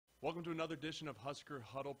Welcome to another edition of Husker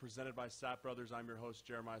Huddle presented by Sapp Brothers. I'm your host,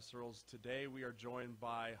 Jeremiah Sirles. Today we are joined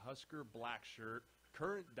by Husker black shirt,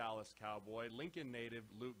 current Dallas Cowboy, Lincoln native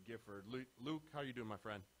Luke Gifford. Luke, how are you doing, my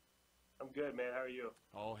friend? I'm good, man. How are you?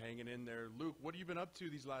 Oh, hanging in there. Luke, what have you been up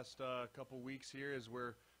to these last couple weeks here as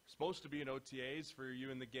we're supposed to be in OTAs for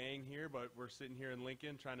you and the gang here, but we're sitting here in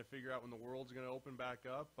Lincoln trying to figure out when the world's going to open back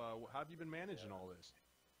up. How have you been managing all this?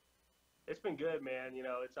 It's been good, man. You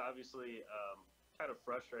know, it's obviously kind of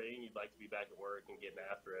frustrating. You'd like to be back at work and getting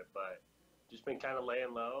after it, but just been kind of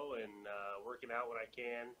laying low and working out when I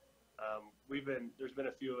can. There's been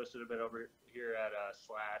a few of us that have been over here at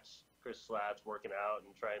Chris Slats, working out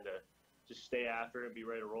and trying to just stay after it and be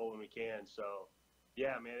ready to roll when we can. So,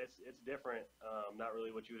 yeah, man, it's different. Not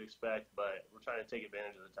really what you would expect, but we're trying to take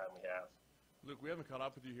advantage of the time we have. Luke, we haven't caught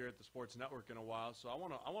up with you here at the Sports Network in a while, so I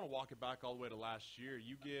want to walk it back all the way to last year.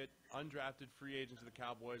 You get undrafted free agents of the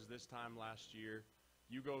Cowboys this time last year.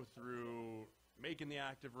 You go through making the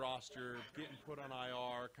active roster, getting put on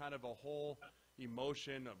IR, kind of a whole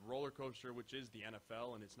emotion of roller coaster, which is the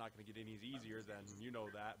NFL, and it's not going to get any easier than you know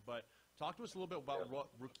that. But talk to us a little bit about what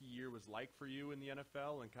rookie year was like for you in the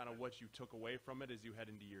NFL and kind of what you took away from it as you head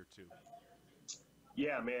into year two.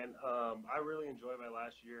 Yeah, man, I really enjoyed my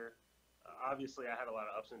last year. Obviously, I had a lot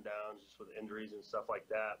of ups and downs just with injuries and stuff like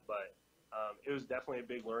that, but it was definitely a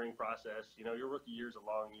big learning process. You know, your rookie year is a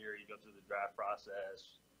long year. You go through the draft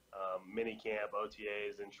process, mini camp,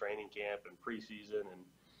 OTAs, and training camp and preseason, and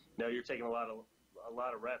you know you're taking a lot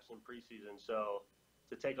of reps in preseason. So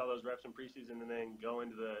to take all those reps in preseason and then go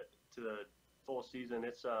into the full season,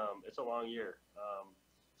 it's a long year.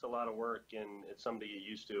 It's a lot of work and it's something to get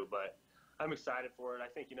used to, but I'm excited for it. I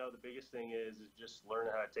think, you know, the biggest thing is just learning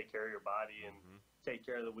how to take care of your body and take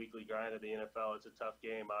care of the weekly grind of the NFL. It's a tough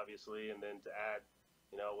game, obviously, and then to add,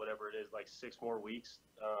 you know, whatever it is, like 6 more weeks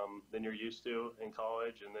than you're used to in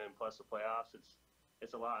college, and then plus the playoffs,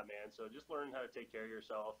 it's a lot, man. So just learning how to take care of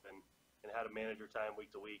yourself and how to manage your time week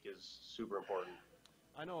to week is super important.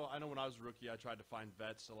 I know when I was a rookie, I tried to find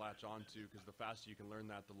vets to latch onto because the faster you can learn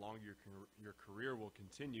that, the longer your career will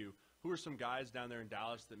continue. Who are some guys down there in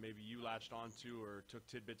Dallas that maybe you latched onto or took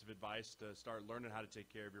tidbits of advice to start learning how to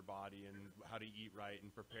take care of your body and how to eat right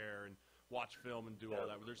and prepare and watch film and do all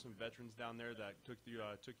that? Were there some veterans down there that took you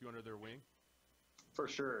under their wing? For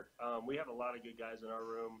sure. We have a lot of good guys in our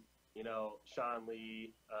room. You know, Sean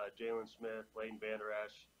Lee, Jalen Smith, Leighton Vander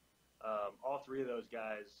Esch. All three of those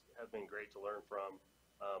guys have been great to learn from.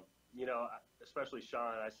 You know, especially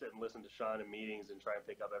Sean. I sit and listen to Sean in meetings and try and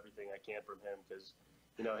pick up everything I can from him because,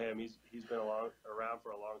 you know, he's been around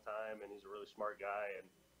for a long time, and he's a really smart guy,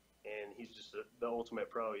 and he's just the ultimate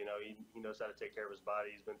pro. You know, he knows how to take care of his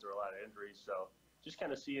body. He's been through a lot of injuries, so just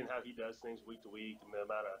kind of seeing how he does things week to week and the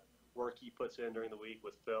amount of work he puts in during the week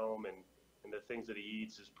with film and the things that he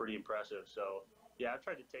eats is pretty impressive. So, yeah, I've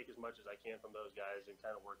tried to take as much as I can from those guys and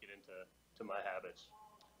kind of work it into my habits.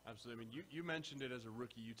 Absolutely. I mean, you mentioned it as a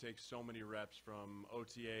rookie. You take so many reps from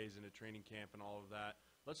OTAs into training camp and all of that.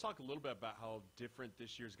 Let's talk a little bit about how different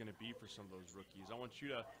this year is going to be for some of those rookies. I want you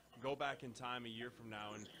to go back in time a year from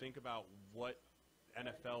now and think about what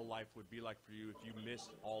NFL life would be like for you if you missed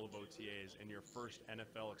all of OTAs and your first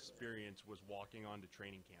NFL experience was walking onto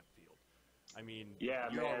training camp field. I mean,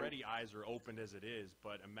 your already eyes are opened as it is,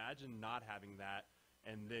 but imagine not having that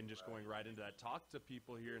and then just going right into that. Talk to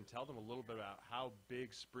people here and tell them a little bit about how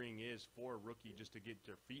big spring is for a rookie just to get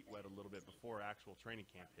their feet wet a little bit before actual training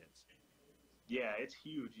camp hits. Yeah, it's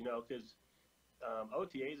huge, you know, because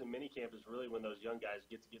OTAs and minicamp is really when those young guys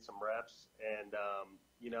get to get some reps. And,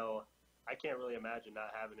 you know, I can't really imagine not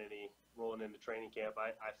having any rolling into training camp.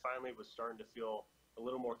 I finally was starting to feel a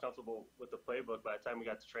little more comfortable with the playbook by the time we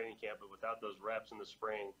got to training camp, but without those reps in the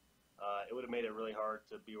spring, it would have made it really hard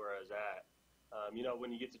to be where I was at. You know,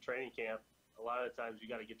 when you get to training camp, a lot of the times you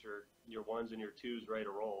got to get your ones and your twos ready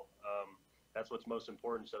to roll. That's what's most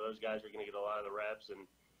important. So those guys are going to get a lot of the reps, and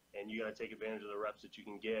you got to take advantage of the reps that you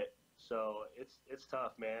can get. So it's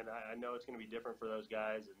tough, man. I know it's going to be different for those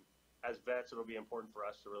guys, and as vets, it'll be important for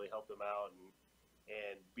us to really help them out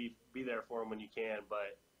and be there for them when you can.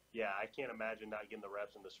 But yeah, I can't imagine not getting the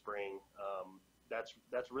reps in the spring.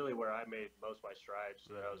 That's really where I made most of my strides,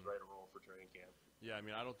 so that I was ready to roll for training camp. Yeah, I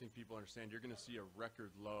mean, I don't think people understand. You're going to see a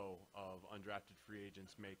record low of undrafted free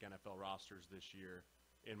agents make NFL rosters this year,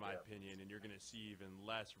 in my opinion, and you're going to see even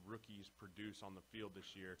less rookies produce on the field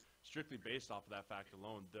this year, strictly based off of that fact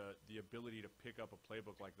alone. The ability to pick up a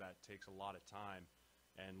playbook like that takes a lot of time.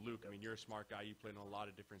 And Luke, I mean, you're a smart guy. You played in a lot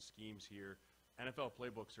of different schemes here. NFL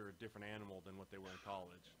playbooks are a different animal than what they were in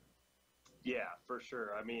college. Yeah, for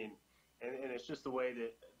sure. I mean, and it's just the way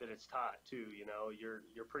that it's taught too. You know,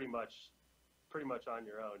 you're pretty much pretty much on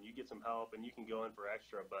your own. You get some help and you can go in for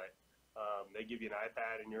extra, but they give you an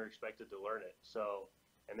iPad and you're expected to learn it. So,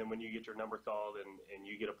 and then when you get your number called and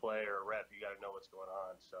you get a play or a rep, you got to know what's going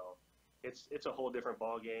on. So it's a whole different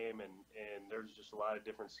ball game, and there's just a lot of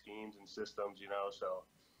different schemes and systems, you know. So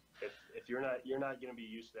if you're not going to be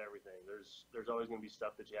used to everything. There's always going to be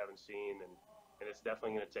stuff that you haven't seen, and it's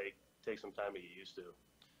definitely going to take some time to get used to.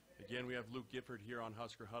 Again, we have Luke Gifford here on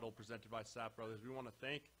Husker Huddle, presented by Sapp Brothers. We want to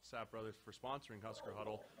thank Sapp Brothers for sponsoring Husker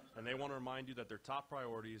Huddle, and they want to remind you that their top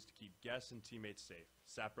priority is to keep guests and teammates safe.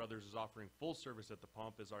 Sapp Brothers is offering full service at the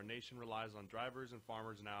pump as our nation relies on drivers and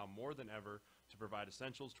farmers now more than ever to provide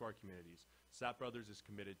essentials to our communities. Sapp Brothers is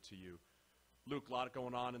committed to you. Luke, a lot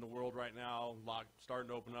going on in the world right now, a lot starting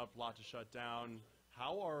to open up, a lot to shut down.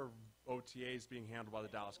 How are OTAs being handled by the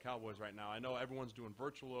Dallas Cowboys right now? I know everyone's doing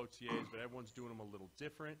virtual OTAs, but everyone's doing them a little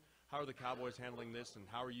different. How are the Cowboys handling this, and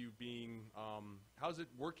how are you being how's it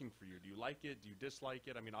working for you? Do you like it? Do you dislike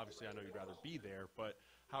it? I mean, obviously I know you'd rather be there, but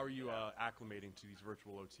how are you acclimating to these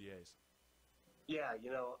virtual OTAs? Yeah,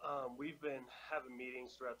 you know, we've been having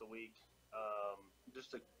meetings throughout the week,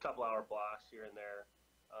 just a couple hour blocks here and there.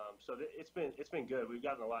 So it's been good. We've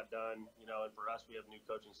gotten a lot done, you know, and for us, we have a new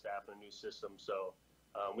coaching staff and a new system. So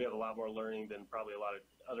we have a lot more learning than probably a lot of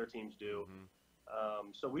other teams do. Mm-hmm.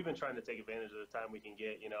 So we've been trying to take advantage of the time we can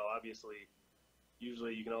get. You know, obviously,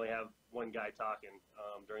 usually you can only have one guy talking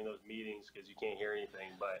during those meetings because you can't hear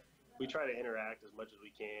anything. But we try to interact as much as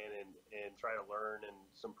we can and try to learn in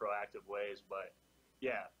some proactive ways. But,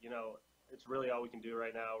 yeah, you know, it's really all we can do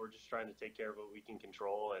right now. We're just trying to take care of what we can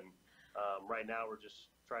control. And right now we're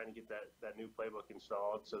just trying to get that new playbook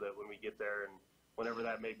installed so that when we get there and whenever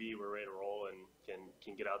that may be, we're ready to roll and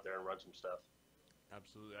can get out there and run some stuff.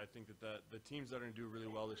 Absolutely. I think that the teams that are going to do really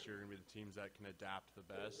well this year are going to be the teams that can adapt the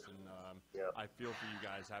best. And I feel for you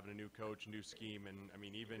guys having a new coach, new scheme. And, I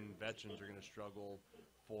mean, even veterans are going to struggle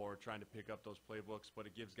for trying to pick up those playbooks. But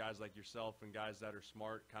it gives guys like yourself and guys that are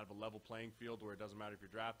smart kind of a level playing field where it doesn't matter if you're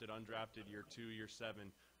drafted, undrafted, year 2, year 7.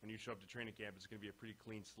 When you show up to training camp, it's going to be a pretty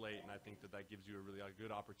clean slate. And I think that gives you a really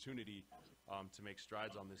good opportunity to make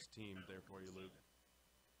strides on this team there for you, Luke.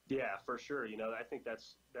 Yeah, for sure. You know, I think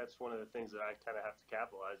that's one of the things that I kind of have to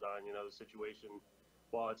capitalize on. You know, the situation,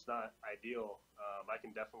 while it's not ideal, I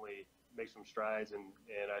can definitely make some strides, and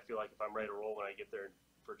I feel like if I'm ready to roll when I get there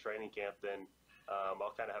for training camp, then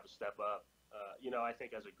I'll kind of have a step up. You know, I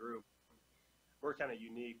think as a group, we're kind of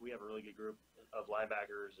unique. We have a really good group of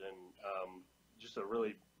linebackers and just a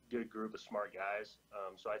really good group of smart guys.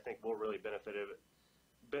 So I think we'll really benefit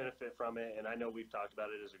from it. And I know we've talked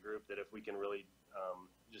about it as a group that if we can really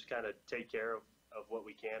just kind of take care of what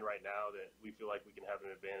we can right now, that we feel like we can have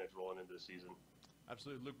an advantage rolling into the season.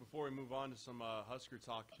 Absolutely. Luke, before we move on to some Husker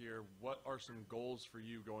talk here, what are some goals for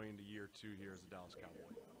you going into year 2 here as a Dallas Cowboy?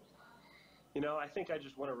 You know, I think I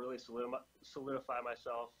just want to really solidify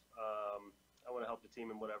myself. I want to help the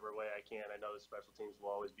team in whatever way I can. I know the special teams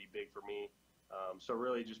will always be big for me. So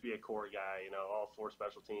really just be a core guy, you know, all 4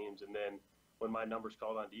 special teams. And then when my number's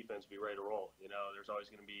called on defense, be ready to roll. You know, there's always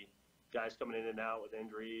going to be guys coming in and out with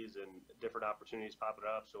injuries and different opportunities popping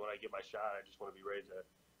up. So when I get my shot, I just want to be ready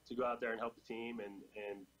to go out there and help the team and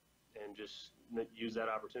just use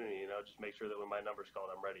that opportunity, you know, just make sure that when my number's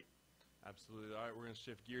called, I'm ready. Absolutely. All right, we're going to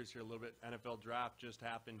shift gears here a little bit. NFL draft just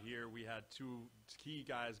happened here. We had 2 key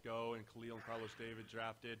guys go, and Khalil and Carlos David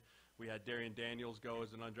drafted. We had Darian Daniels go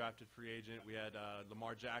as an undrafted free agent. We had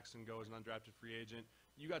Lamar Jackson go as an undrafted free agent.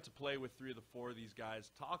 You got to play with 3 of the 4 of these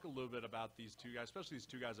guys. Talk a little bit about these 2 guys, especially these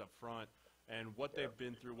 2 guys up front, and what they've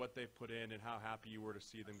been through, what they've put in, and how happy you were to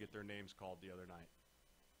see them get their names called the other night.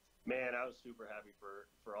 Man, I was super happy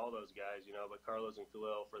for all those guys, you know, but Carlos and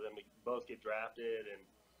Khalil, for them to both get drafted and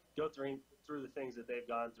go through the things that they've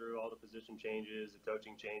gone through, all the position changes, the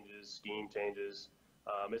coaching changes, scheme changes.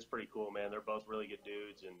 It's pretty cool, man. They're both really good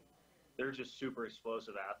dudes, and they're just super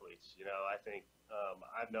explosive athletes. You know, I think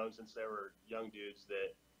I've known since they were young dudes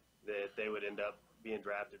that they would end up being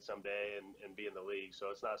drafted someday and be in the league.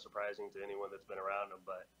 So it's not surprising to anyone that's been around them.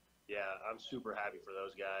 But, yeah, I'm super happy for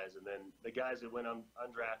those guys. And then the guys that went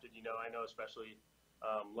undrafted, you know, I know especially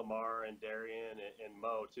Lamar and Darian and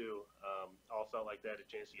Mo, too, all felt like they had a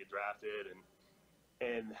chance to get drafted.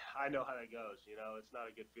 And I know how that goes. You know, it's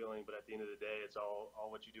not a good feeling. But at the end of the day, it's all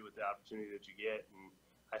what you do with the opportunity that you get. And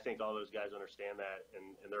I think all those guys understand that,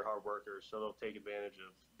 and they're hard workers, so they'll take advantage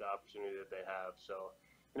of the opportunity that they have. So,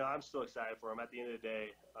 you know, I'm still excited for them. At the end of the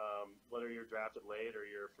day, whether you're drafted late or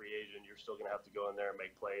you're a free agent, you're still going to have to go in there and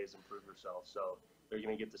make plays and prove yourself. So they're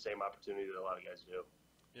going to get the same opportunity that a lot of guys do.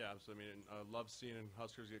 Yeah, so I mean, I love seeing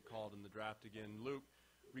Huskers get called in the draft again. Luke,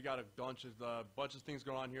 we got a bunch of things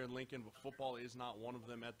going on here in Lincoln, but football is not one of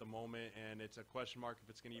them at the moment, and it's a question mark if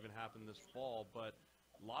it's going to even happen this fall. But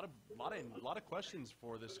a lot of questions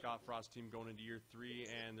for this Scott Frost team going into year 3,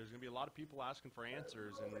 and there's going to be a lot of people asking for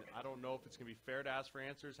answers. And I don't know if it's going to be fair to ask for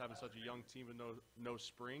answers having such a young team and no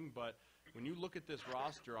spring. But when you look at this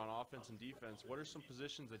roster on offense and defense, what are some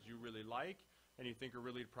positions that you really like and you think are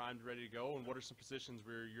really primed, ready to go? And what are some positions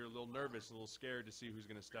where you're a little nervous, a little scared to see who's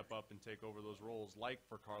going to step up and take over those roles, like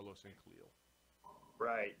for Carlos and Khalil?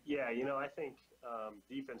 Right. Yeah. I think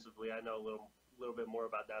defensively, I know a little bit more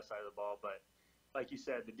about that side of the ball, but like you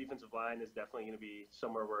said, the defensive line is definitely going to be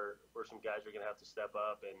somewhere where some guys are going to have to step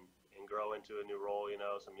up and grow into a new role,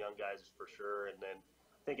 some young guys for sure. And then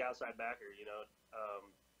I think outside backer,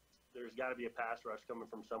 there's got to be a pass rush coming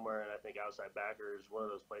from somewhere, and I think outside backer is one of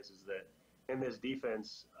those places that in this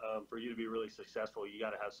defense, for you to be really successful, you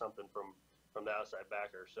got to have something from the outside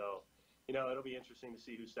backer. So, it'll be interesting to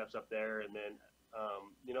see who steps up there. And then,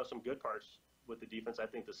 some good parts with the defense,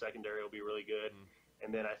 I think the secondary will be really good. And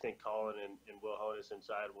then I think Colin and Will Honus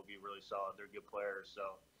inside will be really solid. They're good players.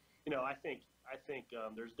 So, I think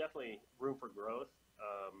there's definitely room for growth,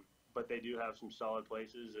 but they do have some solid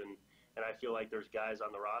places. And I feel like there's guys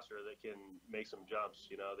on the roster that can make some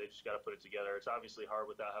jumps. They just got to put it together. It's obviously hard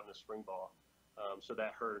without having a spring ball, so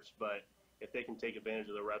that hurts. But if they can take advantage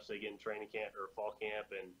of the reps they get in training camp or fall camp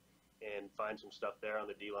and find some stuff there on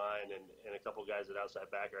the D-line and a couple guys at outside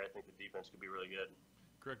backer, I think the defense could be really good.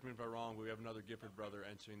 Correct me if I'm wrong, but we have another Gifford brother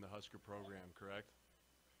entering the Husker program, correct?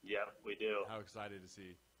 Yeah, we do. How excited is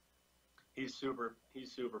he? He's super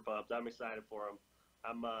pumped. I'm excited for him.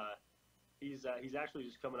 He's actually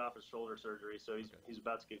just coming off his shoulder surgery, so he's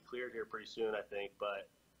about to get cleared here pretty soon, I think. But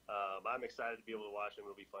I'm excited to be able to watch him.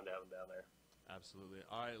 It'll be fun to have him down there. Absolutely.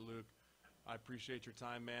 All right, Luke. I appreciate your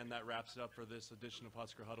time, man. That wraps it up for this edition of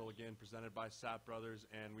Husker Huddle, again, presented by Sapp Brothers,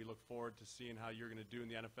 and we look forward to seeing how you're going to do in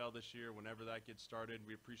the NFL this year whenever that gets started.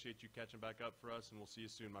 We appreciate you catching back up for us, and we'll see you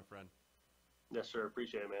soon, my friend. Yes, sir.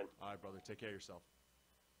 Appreciate it, man. All right, brother. Take care of yourself.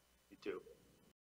 You too.